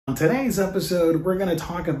On today's episode, we're going to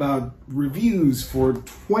talk about reviews for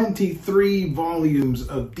 23 volumes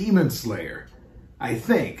of Demon Slayer. I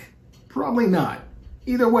think. Probably not.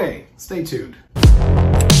 Either way, stay tuned.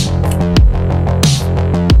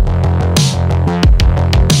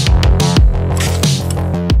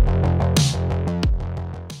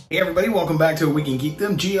 Hey everybody, welcome back to A Week in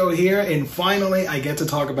Geekdom. Geo here, and finally I get to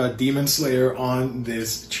talk about Demon Slayer on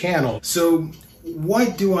this channel. So,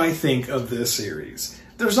 what do I think of this series?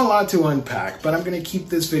 There's a lot to unpack, but I'm going to keep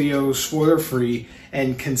this video spoiler-free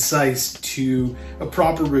and concise to a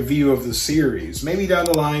proper review of the series. Maybe down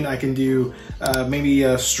the line I can do maybe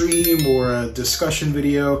a stream or a discussion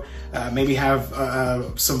video, maybe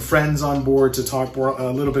have some friends on board to talk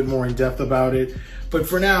a little bit more in depth about it. But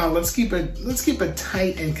for now, let's keep it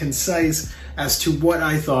tight and concise as to what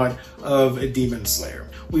I thought of a Demon Slayer.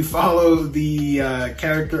 We follow the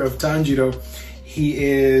character of Tanjiro. He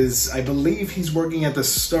is, I believe he's working at the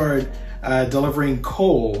start delivering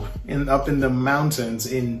coal up in the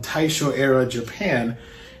mountains in Taisho era Japan.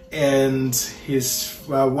 And his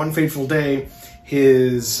one fateful day,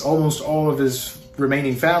 almost all of his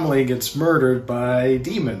remaining family gets murdered by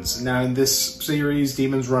demons. Now in this series,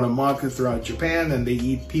 demons run amok throughout Japan and they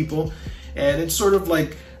eat people. And it's sort of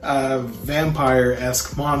like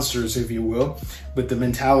vampire-esque monsters, if you will, with the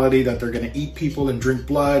mentality that they're going to eat people and drink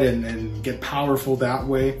blood and get powerful that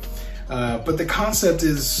way. But the concept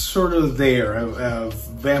is sort of there of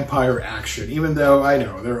vampire action, even though I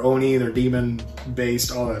know they're Oni, they're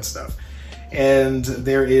demon-based, all that stuff. And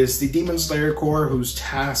there is the Demon Slayer Corps who's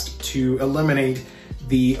tasked to eliminate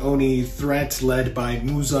the Oni threat led by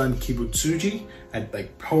Muzan Kibutsuji. I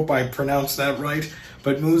hope I pronounced that right.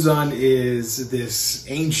 But Muzan is this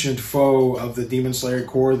ancient foe of the Demon Slayer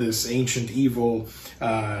Corps, this ancient evil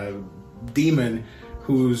demon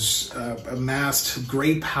who's amassed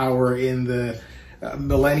great power in the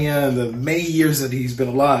millennia and the many years that he's been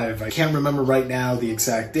alive. I can't remember right now the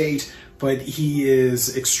exact date, but he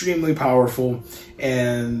is extremely powerful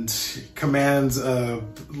and commands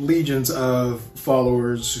legions of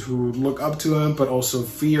followers who look up to him but also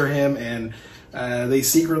fear him, and they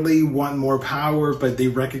secretly want more power, but they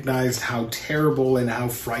recognize how terrible and how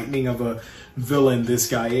frightening of a villain this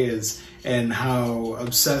guy is, and how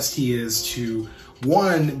obsessed he is to,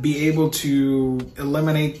 one, be able to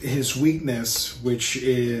eliminate his weakness, which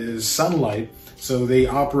is sunlight. So they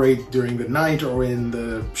operate during the night or in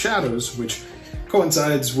the shadows, which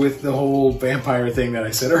coincides with the whole vampire thing that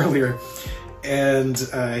I said earlier. And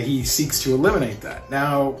he seeks to eliminate that.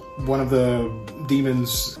 Now, one of the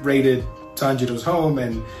demons raided Tanjiro's home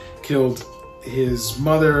and killed his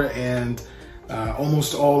mother and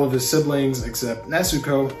almost all of his siblings except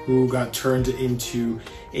Nezuko, who got turned into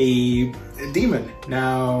a demon.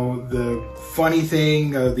 Now, the funny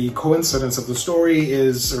thing, the coincidence of the story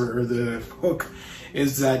is, or the hook,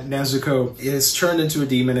 is that Nezuko is turned into a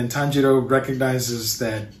demon and Tanjiro recognizes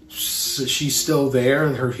that she's still there,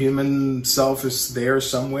 her human self is there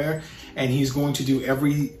somewhere, and he's going to do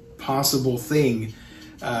every possible thing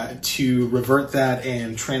to revert that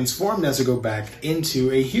and transform Nezuko back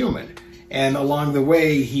into a human. And along the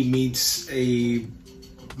way, he meets a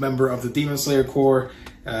member of the Demon Slayer Corps,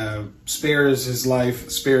 spares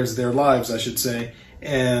their lives, I should say,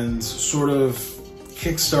 and sort of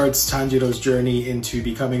kickstarts Tanjiro's journey into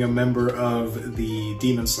becoming a member of the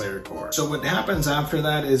Demon Slayer Corps. So what happens after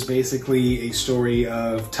that is basically a story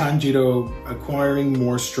of Tanjiro acquiring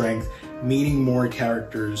more strength, meeting more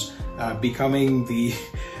characters, becoming the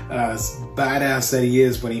badass that he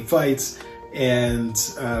is when he fights, and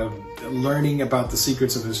learning about the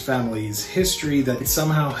secrets of his family's history that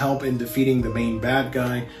somehow help in defeating the main bad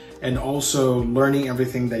guy, and also learning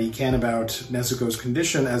everything that he can about Nezuko's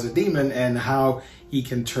condition as a demon and how he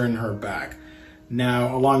can turn her back.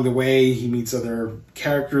 Now, along the way, he meets other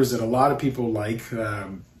characters that a lot of people like,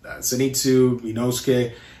 Zenitsu,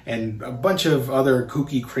 Inosuke, and a bunch of other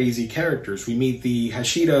kooky, crazy characters. We meet the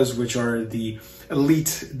Hashiras, which are the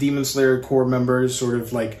elite Demon Slayer Corps members, sort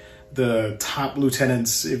of like the top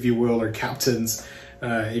lieutenants, if you will, or captains,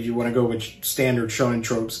 if you want to go with standard shonen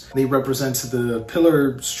tropes. They represent the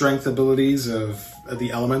pillar strength abilities of the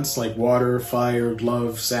elements like water, fire,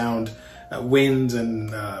 love, sound, wind,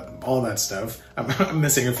 and all that stuff. I'm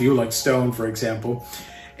missing a few, like stone, for example.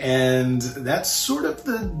 And that's sort of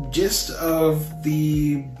the gist of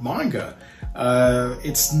the manga.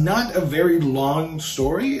 It's not a very long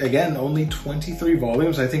story. Again, only 23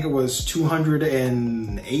 volumes. I think it was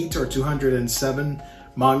 208 or 207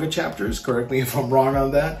 manga chapters. Correct me if I'm wrong on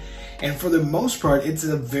that. And for the most part, it's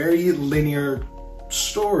a very linear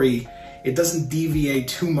story it doesn't deviate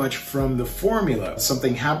too much from the formula.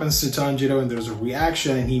 Something happens to Tanjiro and there's a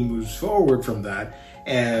reaction and he moves forward from that,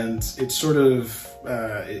 and it sort of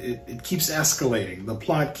it keeps escalating. The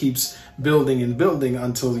plot keeps building and building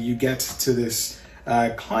until you get to this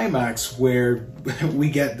climax where we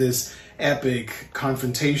get this epic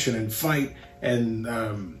confrontation and fight, and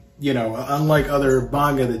you know, unlike other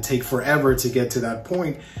manga that take forever to get to that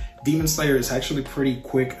point, Demon Slayer is actually pretty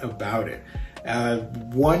quick about it.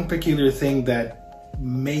 One peculiar thing that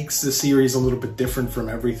makes the series a little bit different from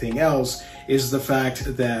everything else is the fact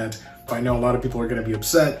that, I know a lot of people are going to be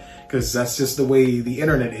upset because that's just the way the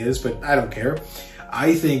internet is, but I don't care.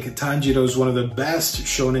 I think Tanjiro is one of the best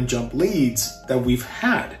Shonen Jump leads that we've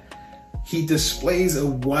had. He displays a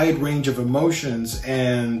wide range of emotions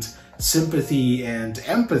and sympathy and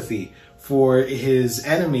empathy for his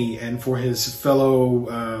enemy and for his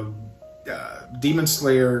fellow Demon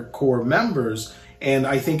Slayer Corps members, and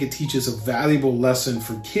I think it teaches a valuable lesson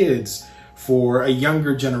for kids, for a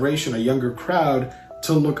younger generation, a younger crowd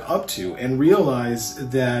to look up to and realize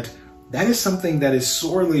that that is something that is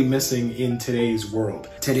sorely missing in today's world.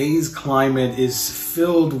 Today's climate is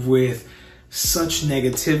filled with such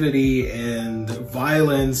negativity and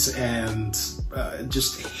violence and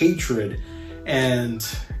just hatred and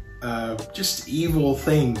just evil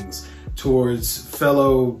things towards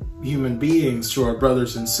fellow human beings, to our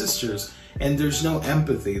brothers and sisters, and there's no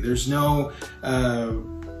empathy, there's no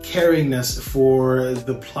caringness for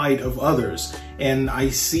the plight of others. And I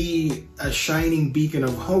see a shining beacon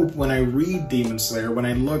of hope when I read Demon Slayer, when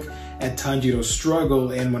I look at Tanjiro's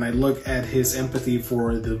struggle and when I look at his empathy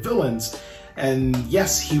for the villains. And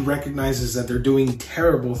yes, he recognizes that they're doing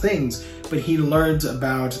terrible things, but he learns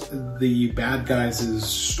about the bad guys'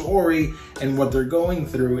 story and what they're going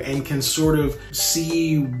through and can sort of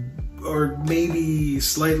see or maybe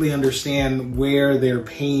slightly understand where their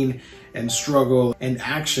pain and struggle and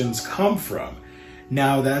actions come from.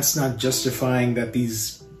 Now, that's not justifying that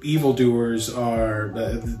these evildoers are,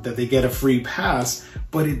 that they get a free pass,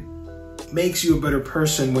 but it makes you a better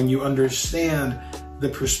person when you understand the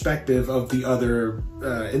perspective of the other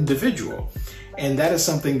individual. And that is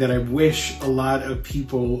something that I wish a lot of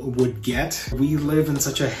people would get. We live in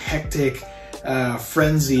such a hectic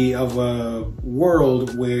frenzy of a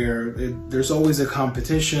world where there's always a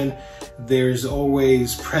competition, there's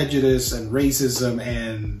always prejudice and racism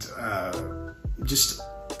and just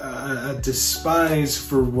a despise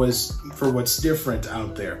for what's different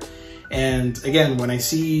out there. And again, when I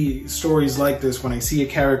see stories like this, when I see a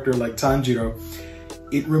character like Tanjiro,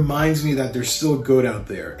 it reminds me that there's still good out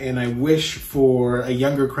there. And I wish for a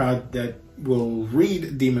younger crowd that will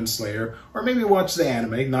read Demon Slayer, or maybe watch the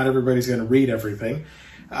anime, not everybody's going to read everything,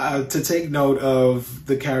 to take note of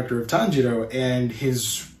the character of Tanjiro and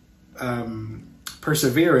his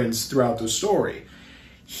perseverance throughout the story.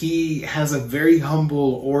 He has a very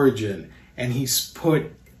humble origin, and he's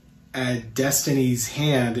put destiny's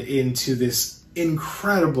hand into this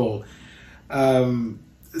incredible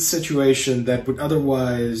situation that would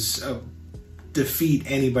otherwise defeat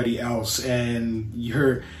anybody else, and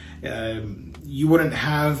you wouldn't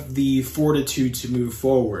have the fortitude to move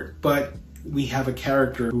forward. But we have a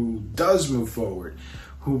character who does move forward,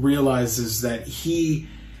 who realizes that he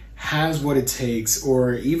has what it takes,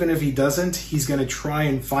 or even if he doesn't, he's going to try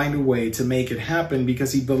and find a way to make it happen,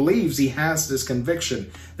 because he believes, he has this conviction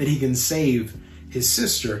that he can save his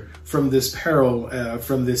sister from this peril,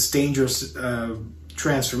 from this dangerous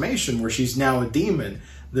transformation where she's now a demon,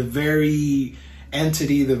 the very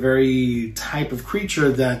entity, the very type of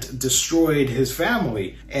creature that destroyed his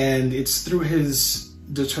family. And it's through his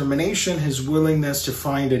determination, his willingness to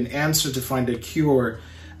find an answer, to find a cure,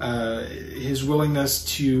 his willingness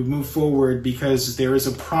to move forward because there is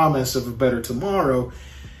a promise of a better tomorrow.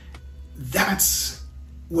 That's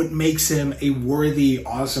what makes him a worthy,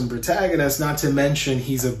 awesome protagonist. Not to mention,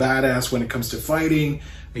 he's a badass when it comes to fighting.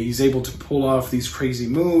 He's able to pull off these crazy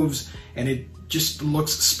moves, and it just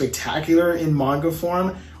looks spectacular in manga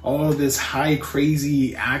form. All of this high,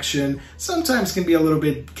 crazy action sometimes can be a little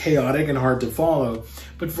bit chaotic and hard to follow,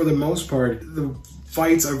 but for the most part, the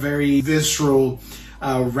fights are very visceral,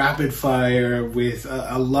 rapid fire, with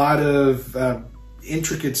a lot of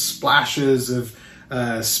intricate splashes of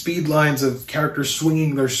speed lines of characters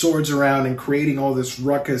swinging their swords around and creating all this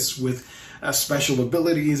ruckus with special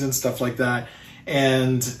abilities and stuff like that.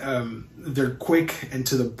 And they're quick and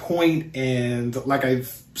to the point, and like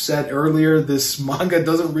I've said earlier, this manga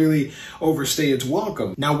doesn't really overstay its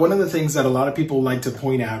welcome. Now, one of the things that a lot of people like to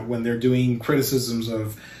point out when they're doing criticisms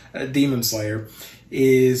of Demon Slayer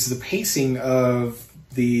is the pacing of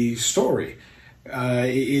the story.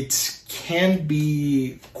 it can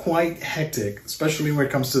be quite hectic, especially when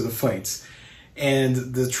it comes to the fights. And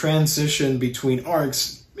the transition between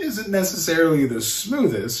arcs isn't necessarily the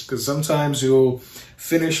smoothest, because sometimes you'll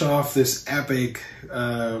finish off this epic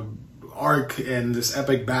arc and this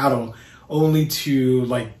epic battle only to,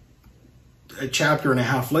 like, a chapter and a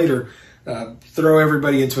half later, throw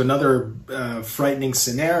everybody into another frightening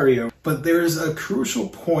scenario. But there's a crucial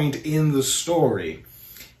point in the story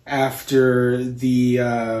after the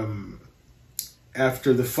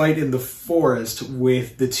fight in the forest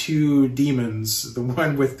with the two demons, the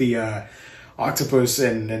one with the octopus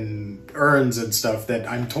and urns and stuff that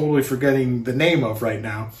I'm totally forgetting the name of right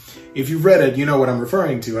now. If you've read it, you know what I'm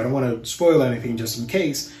referring to. I don't want to spoil anything just in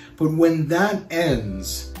case. But when that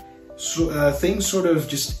ends, things sort of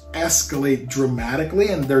just escalate dramatically,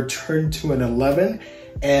 and they're turned to an 11,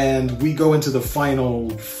 and we go into the final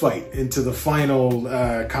fight, into the final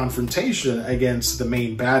confrontation against the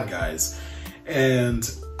main bad guys. And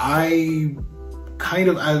I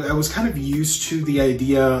was kind of used to the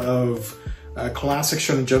idea of a classic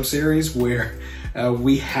Shonen Jump series where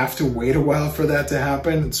we have to wait a while for that to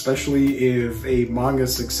happen, especially if a manga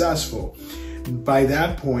is successful. By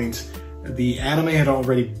that point, the anime had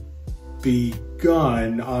already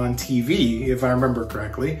begun on TV, if I remember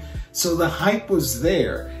correctly. So the hype was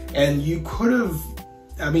there, and you could have,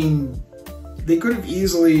 I mean, they could have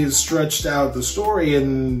easily stretched out the story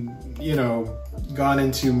and, you know, gone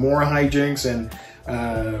into more hijinks and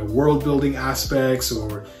world building aspects,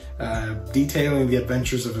 or detailing the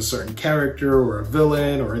adventures of a certain character or a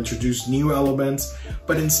villain, or introduce new elements.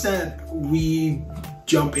 But instead, we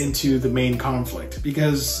jump into the main conflict,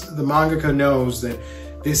 because the mangaka knows that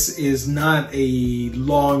this is not a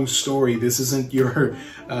long story. This isn't your,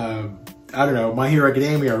 I don't know, My Hero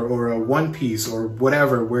Academia or a One Piece or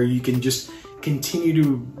whatever, where you can just continue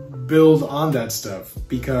to build on that stuff,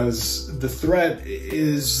 because the threat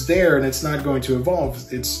is there and it's not going to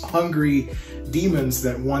evolve. It's hungry demons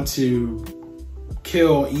that want to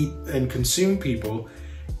kill, eat, and consume people.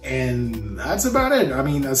 And that's about it. I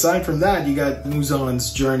mean, aside from that, you got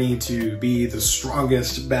Muzan's journey to be the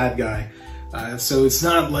strongest bad guy. So it's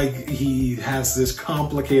not like he has this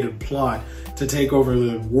complicated plot to take over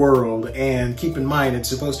the world. And keep in mind, it's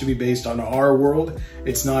supposed to be based on our world.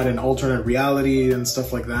 It's not an alternate reality and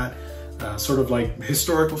stuff like that. Sort of like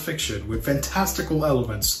historical fiction with fantastical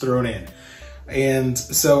elements thrown in. And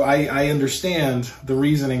so I understand the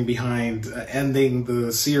reasoning behind ending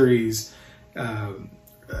the series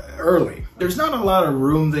early. There's not a lot of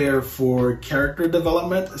room there for character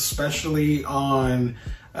development, especially on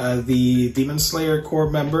the Demon Slayer core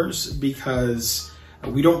members, because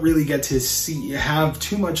we don't really get to have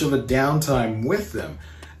too much of a downtime with them.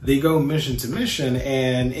 They go mission to mission,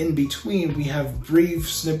 and in between we have brief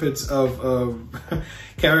snippets of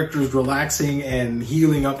characters relaxing and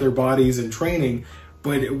healing up their bodies and training,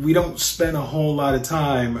 but we don't spend a whole lot of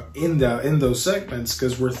time in those segments,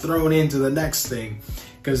 because we're thrown into the next thing,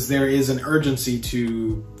 because there is an urgency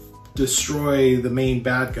to destroy the main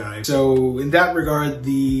bad guy. So in that regard,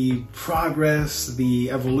 the progress, the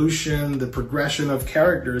evolution, the progression of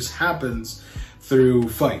characters happens through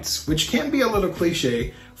fights, which can be a little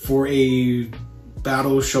cliche for a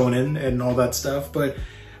battle shonen and all that stuff, but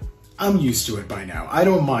I'm used to it by now. I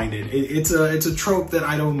don't mind it. It's a trope that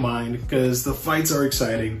I don't mind, because the fights are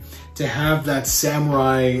exciting. To have that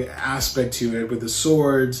samurai aspect to it with the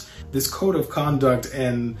swords, this code of conduct,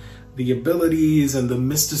 and the abilities and the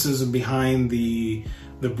mysticism behind the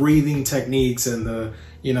breathing techniques, and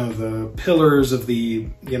the pillars of the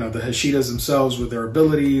Hashidas themselves with their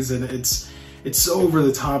abilities, and it's so over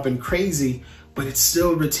the top and crazy, but it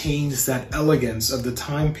still retains that elegance of the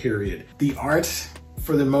time period. The art,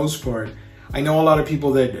 for the most part, I know a lot of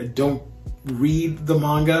people that don't read the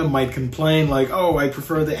manga might complain like, oh, I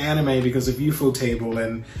prefer the anime because of UFO Table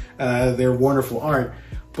and their wonderful art.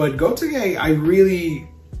 But Gotoge, I really,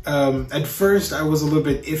 at first I was a little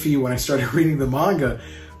bit iffy when I started reading the manga,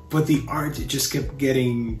 but the art just kept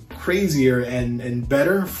getting crazier and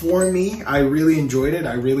better for me. I really enjoyed it.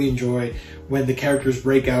 I really enjoy when the characters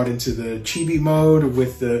break out into the chibi mode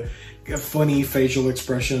with the funny facial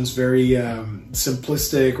expressions, very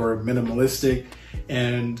simplistic or minimalistic.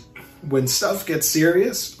 And when stuff gets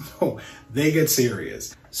serious, they get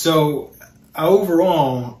serious. So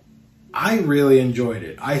overall, I really enjoyed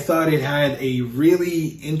it. I thought it had a really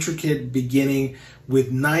intricate beginning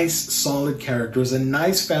with nice, solid characters, a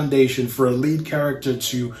nice foundation for a lead character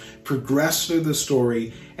to progress through the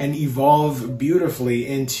story and evolve beautifully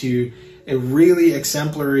into a really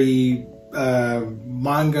exemplary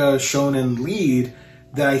manga shonen lead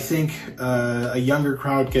that I think a younger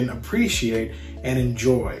crowd can appreciate and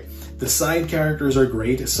enjoy. The side characters are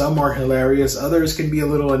great. Some are hilarious, others can be a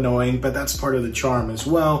little annoying, but that's part of the charm as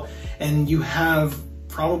well. And you have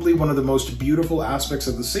probably one of the most beautiful aspects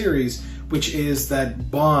of the series, which is that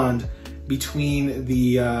bond between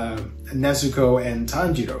the Nezuko and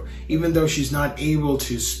Tanjiro. Even though she's not able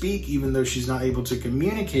to speak, even though she's not able to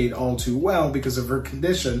communicate all too well because of her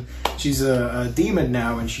condition, she's a demon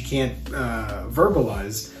now and she can't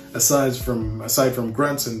verbalize aside from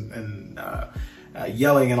grunts and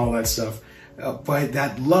yelling and all that stuff. But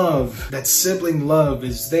that love, that sibling love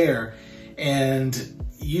is there, and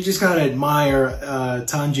you just gotta admire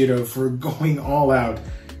Tanjiro for going all out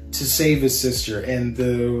to save his sister, and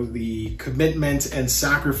the commitment and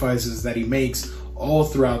sacrifices that he makes all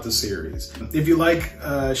throughout the series. If you like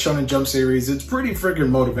Shonen Jump series, it's pretty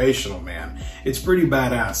freaking motivational, man. It's pretty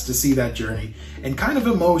badass to see that journey, and kind of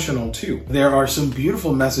emotional too. There are some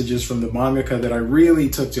beautiful messages from the mangaka that I really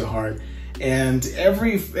took to heart, and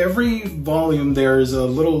every volume there's a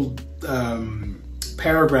little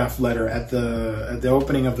paragraph letter at the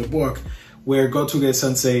opening of the book where Gotoge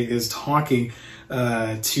Sensei is talking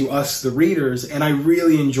to us, the readers, and I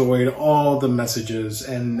really enjoyed all the messages.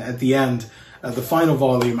 And at the end, the final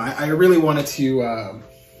volume, I really wanted to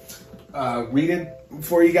read it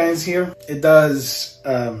for you guys here. It does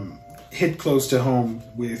hit close to home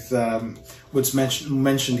with what's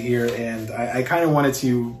mentioned here, and I kind of wanted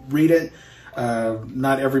to read it.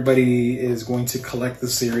 Not everybody is going to collect the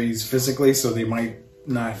series physically, so they might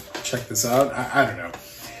not check this out. I don't know.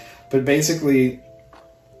 But basically,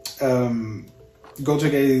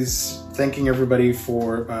 Gotoge is thanking everybody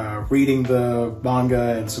for reading the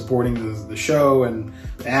manga and supporting the show and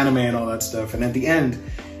the anime and all that stuff. And at the end,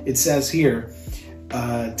 it says here,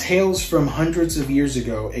 tales from hundreds of years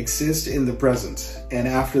ago exist in the present, and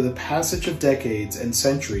after the passage of decades and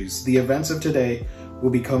centuries, the events of today will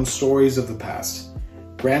become stories of the past.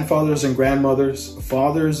 Grandfathers and grandmothers,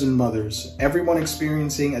 fathers and mothers, everyone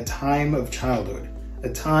experiencing a time of childhood, a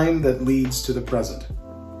time that leads to the present.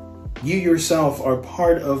 You yourself are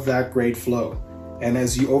part of that great flow, and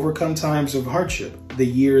as you overcome times of hardship, the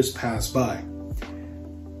years pass by.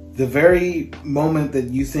 The very moment that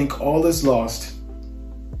you think all is lost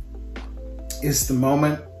is the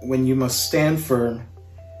moment when you must stand firm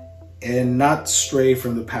and not stray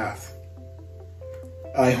from the path.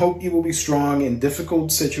 I hope you will be strong in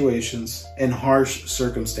difficult situations and harsh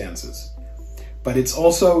circumstances, but it's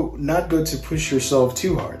also not good to push yourself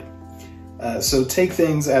too hard. So take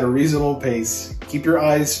things at a reasonable pace, keep your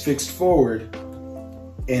eyes fixed forward,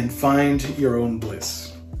 and find your own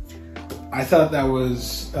bliss. I thought that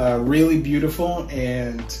was really beautiful,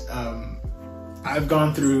 and I've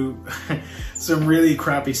gone through some really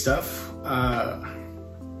crappy stuff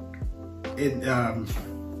in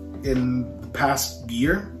the past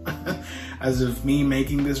year as of me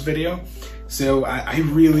making this video. So I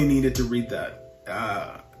really needed to read that.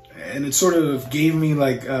 And it sort of gave me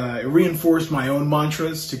like, it reinforced my own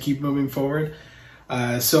mantras to keep moving forward.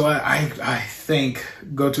 So I thank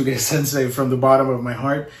Gotoge Sensei from the bottom of my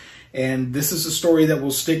heart. And this is a story that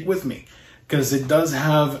will stick with me because it does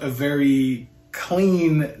have a very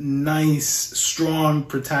clean, nice, strong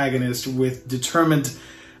protagonist with determination,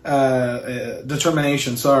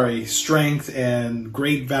 strength, and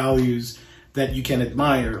great values that you can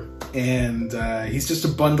admire. And he's just a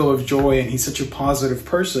bundle of joy, and he's such a positive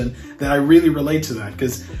person that I really relate to that,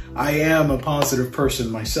 because I am a positive person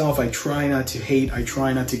myself. I try not to hate, I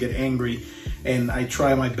try not to get angry, and I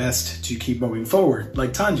try my best to keep moving forward,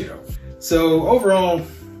 like Tanjiro. So overall,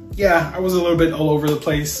 yeah, I was a little bit all over the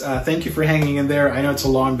place. Thank you for hanging in there. I know it's a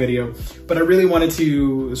long video, but I really wanted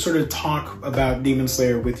to sort of talk about Demon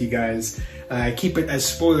Slayer with you guys, keep it as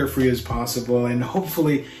spoiler-free as possible, and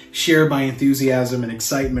hopefully share my enthusiasm and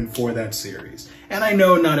excitement for that series. And I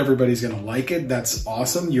know not everybody's gonna like it. That's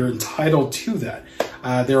awesome. You're entitled to that.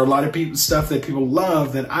 There are a lot of stuff that people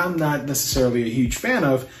love that I'm not necessarily a huge fan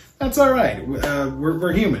of. That's all right.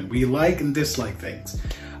 We're human. We like and dislike things.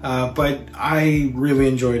 But I really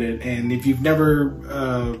enjoyed it, and if you've never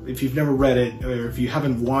read it, or if you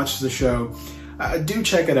haven't watched the show, do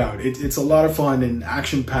check it out. It's a lot of fun and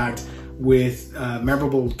action-packed with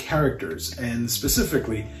memorable characters, and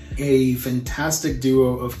specifically a fantastic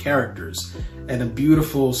duo of characters and a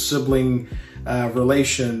beautiful sibling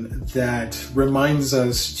relation that reminds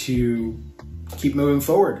us to keep moving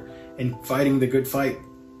forward and fighting the good fight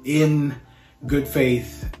in good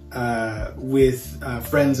faith, with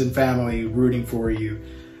friends and family rooting for you,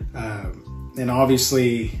 and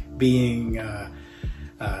obviously being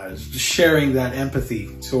sharing that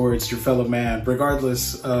empathy towards your fellow man,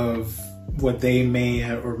 regardless of what they may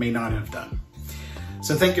or may not have done.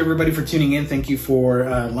 So thank you everybody for tuning in. Thank you for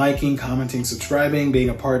liking, commenting, subscribing, being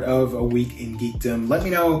a part of A Week in Geekdom. Let me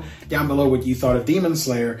know down below what you thought of Demon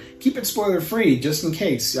Slayer. Keep it spoiler free just in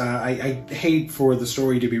case. I hate for the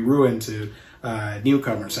story to be ruined to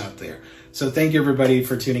newcomers out there. So thank you everybody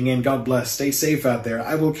for tuning in. God bless. Stay safe out there.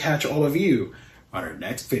 I will catch all of you on our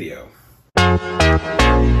next video.